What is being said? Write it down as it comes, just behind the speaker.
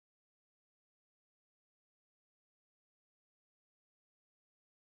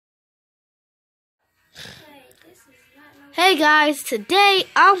Hey guys, today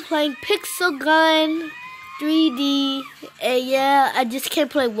I'm playing Pixel Gun 3D, and yeah, I just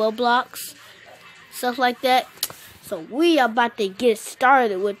can't play Roblox, stuff like that. So we are about to get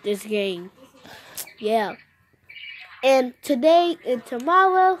started with this game. Yeah. And today and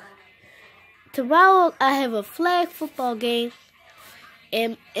tomorrow I have a flag football game,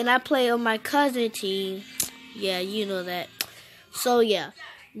 and I play on my cousin team. Yeah, you know that. So yeah,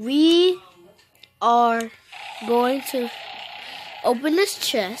 we are going to open this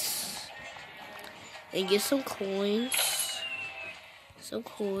chest and get some coins.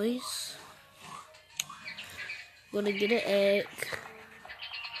 Gonna get an egg.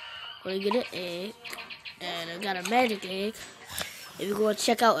 And I got a magic egg. And we're gonna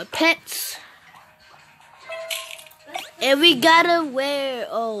check out our pets. And we gotta wear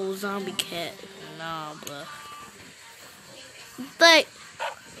zombie cat. Nah, bro.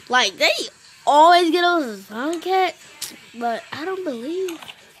 Like they always get on zombie cat, but I don't believe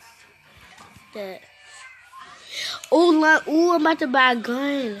that. I'm about to buy a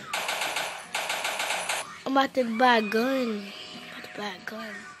gun.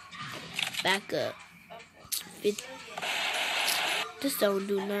 Back up. This don't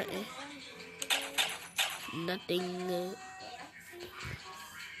do nothing. Nothing.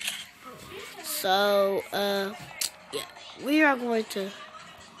 So, yeah, we are going to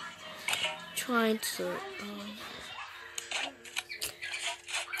try to.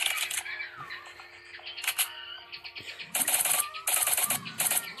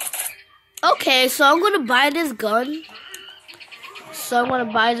 Okay, so I'm gonna buy this gun.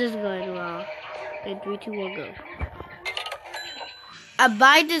 Wow. In 3, 2, 1, go. I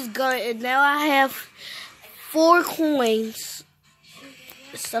buy this gun, and now I have 4 coins.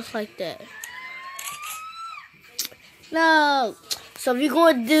 Stuff like that. No. So we're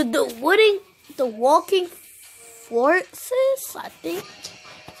going to do the walking forces, I think.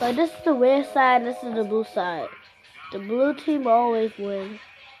 So this is the red side, this is the blue side. The blue team always wins.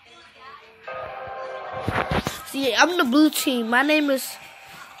 See, I'm the blue team. My name is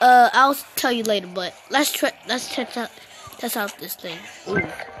I'll tell you later, but let's test out this thing. Ooh.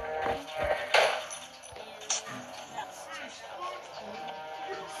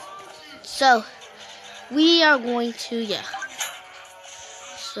 So we are going to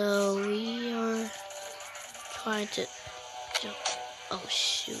So we are trying to jump. Oh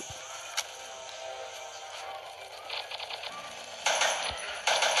shoot.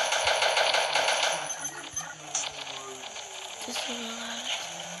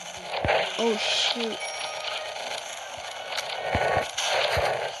 Oh shoot.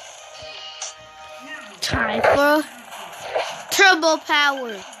 Time for turbo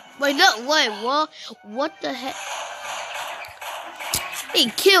power. Wait, no, what the heck? He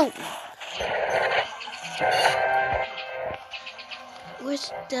killed me.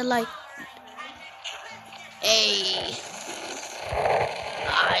 Where's the hey.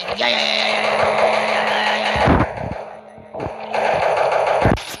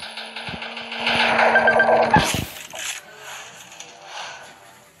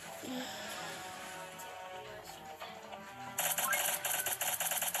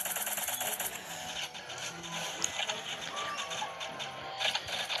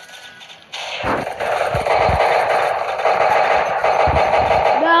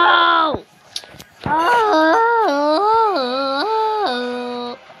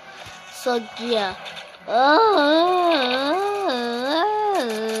 So yeah.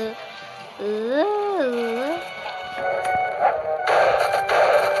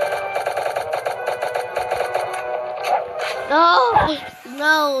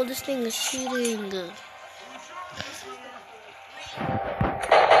 No, this thing is shooting.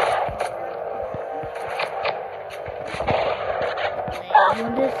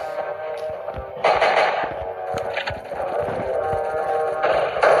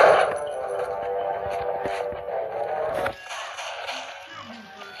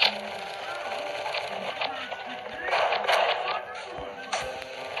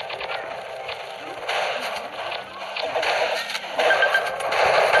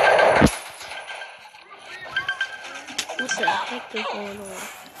 What the heck is going on?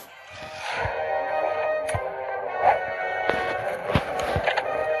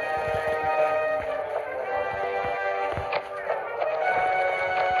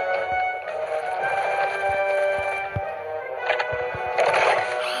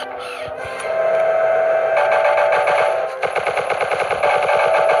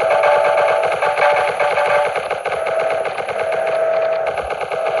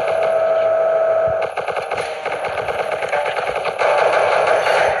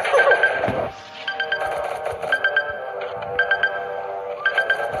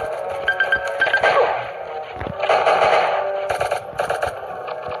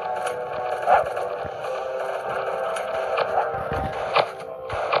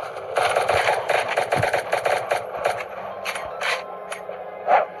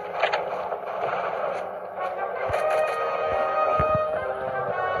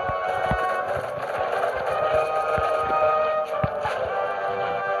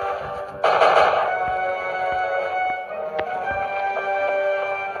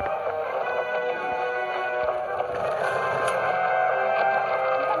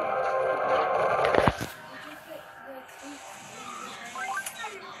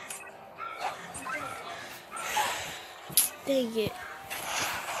 make it.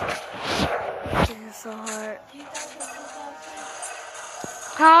 This is so hard.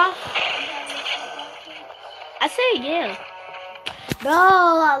 Huh? I said yeah. No,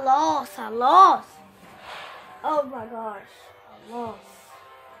 I lost. Oh my gosh, I lost.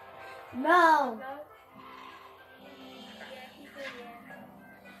 No.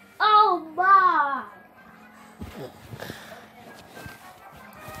 Oh my.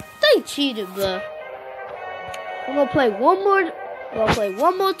 They cheated, bro. I'm gonna play one more. I'm gonna play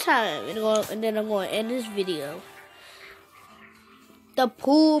one more time, and then I'm gonna end this video. The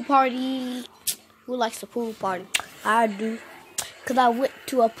pool party. Who likes the pool party? I do, cause I went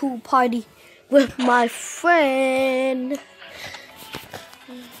to a pool party with my friend.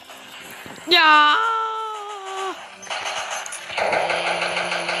 Yeah.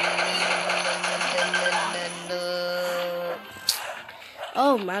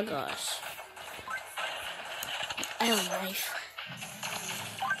 Oh my gosh. I have a knife.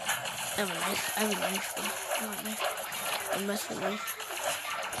 I have a knife.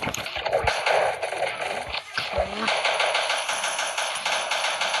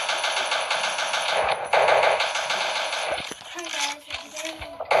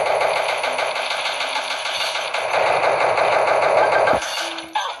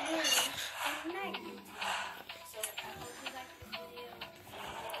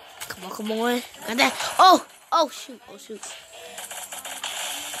 Come on. Got that. Oh, shoot. Shoot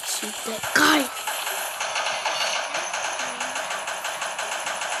that guy.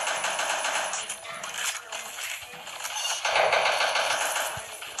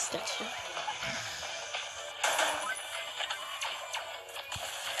 Gotcha.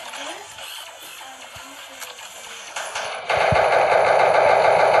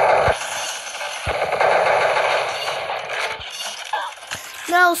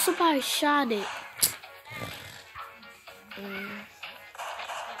 No, somebody shot it.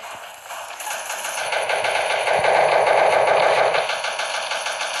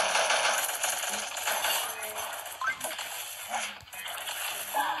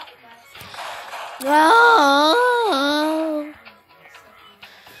 No.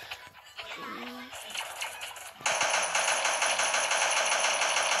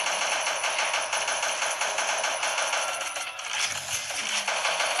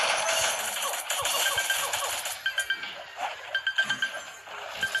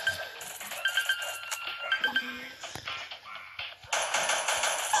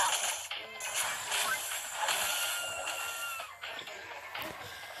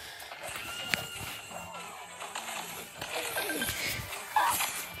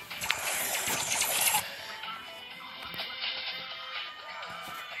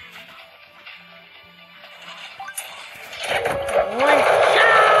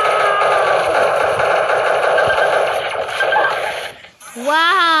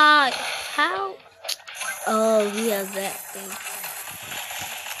 Wow! How? Oh, he has that thing.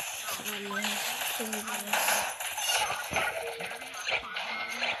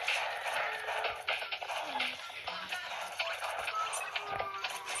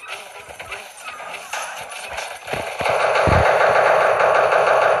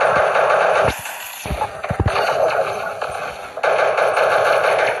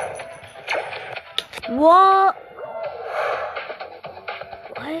 What?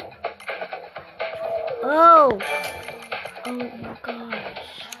 What? Oh my gosh.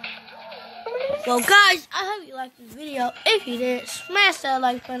 Well, guys, I hope you liked this video. If you did, smash that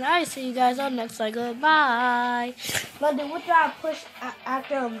like button. I'll see you guys on next time. Goodbye. But then what do I push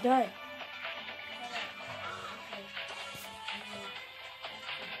after I'm done?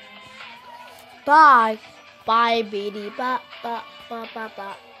 Bye. Bye, baby. Ba ba ba ba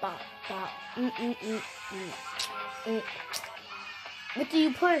ba ba ba. What do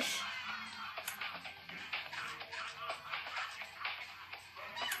you push?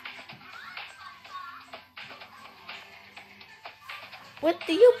 What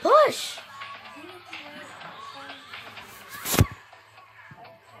do you push?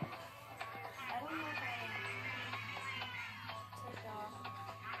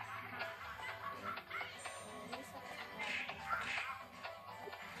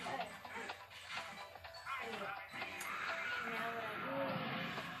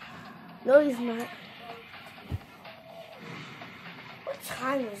 No, he's not. What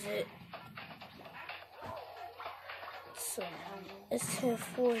time is it? So, it's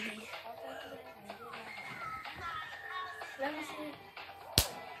 10:40. Let me see.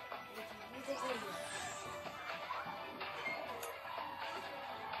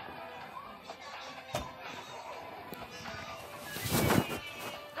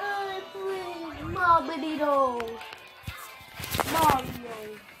 Please, Mom,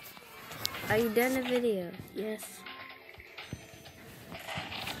 Are you done the video? Yes.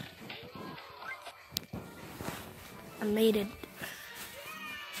 I made it.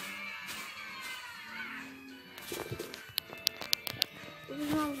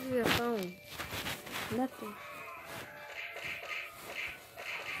 What's wrong with your phone? Nothing.